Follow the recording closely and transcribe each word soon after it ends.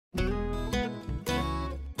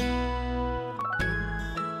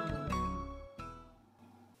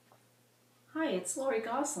it's Lori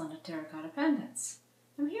Goslin of Terra Cotta Pendants.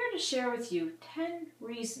 I'm here to share with you 10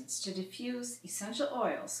 reasons to diffuse essential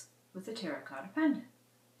oils with the Terra Cotta Pendant.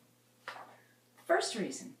 The first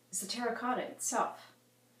reason is the terracotta itself.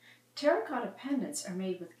 Terra Cotta Pendants are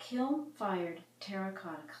made with kiln-fired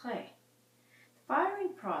terracotta clay. The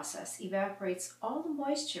firing process evaporates all the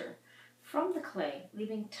moisture from the clay,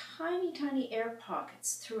 leaving tiny air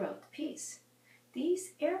pockets throughout the piece.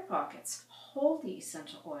 These air pockets hold the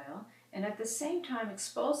essential oil and at the same time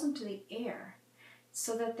expose them to the air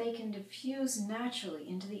so that they can diffuse naturally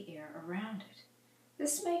into the air around it.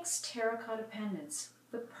 This makes Terra Cotta Pendants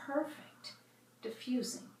the perfect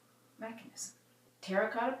diffusing mechanism.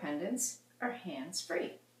 Terra Cotta Pendants are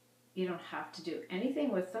hands-free. You don't have to do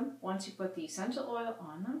anything with them. Once you put the essential oil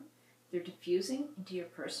on them, they're diffusing into your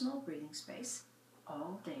personal breathing space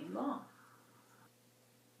all day long.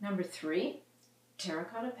 Number 3, Terra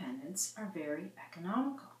Cotta Pendants are very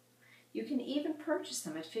economical. You can even purchase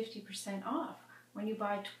them at 50% off when you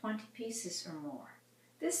buy 20 pieces or more.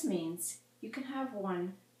 This means you can have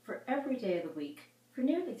one for every day of the week for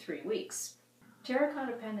nearly 3 weeks. Terra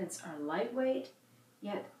Cotta Pendants are lightweight,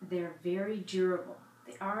 yet they're very durable.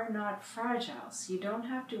 They are not fragile, so you don't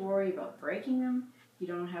have to worry about breaking them. You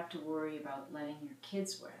don't have to worry about letting your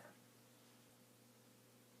kids wear them.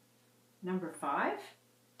 Number 5,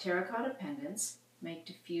 Terra Cotta Pendants make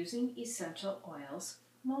diffusing essential oils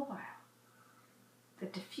mobile. The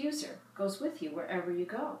diffuser goes with you wherever you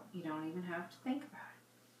go. You don't even have to think about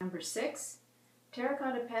it. Number 6, Terra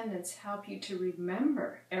Cotta Pendants help you to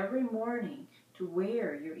remember every morning to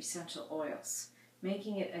wear your essential oils,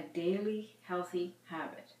 making it a daily healthy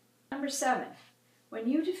habit. Number 7, when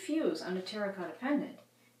you diffuse on a Terra Cotta Pendant,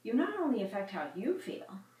 you not only affect how you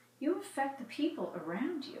feel, you affect the people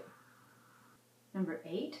around you. Number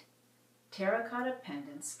 8, Terra Cotta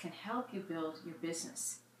Pendants can help you build your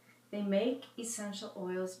business. They make essential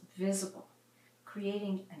oils visible,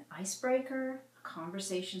 creating an icebreaker, a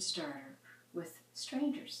conversation starter with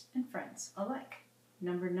strangers and friends alike.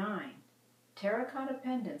 Number 9, Terra Cotta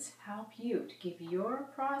Pendants help you to give your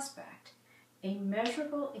prospect a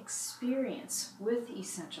measurable experience with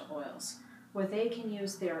essential oils, where they can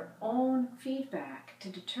use their own feedback to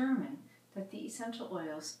determine that the essential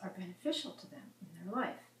oils are beneficial to them in their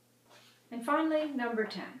life. And finally, number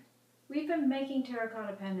 10. We've been making Terra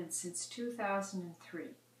Cotta Pendants since 2003.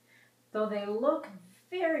 Though they look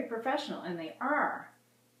very professional, and they are,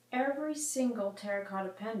 every single terracotta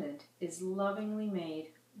pendant is lovingly made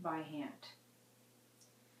by hand.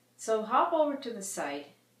 So hop over to the site,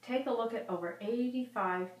 take a look at over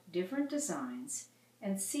 85 different designs,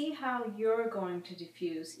 and see how you're going to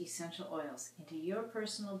diffuse essential oils into your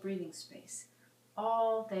personal breathing space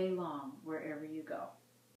all day long wherever you go.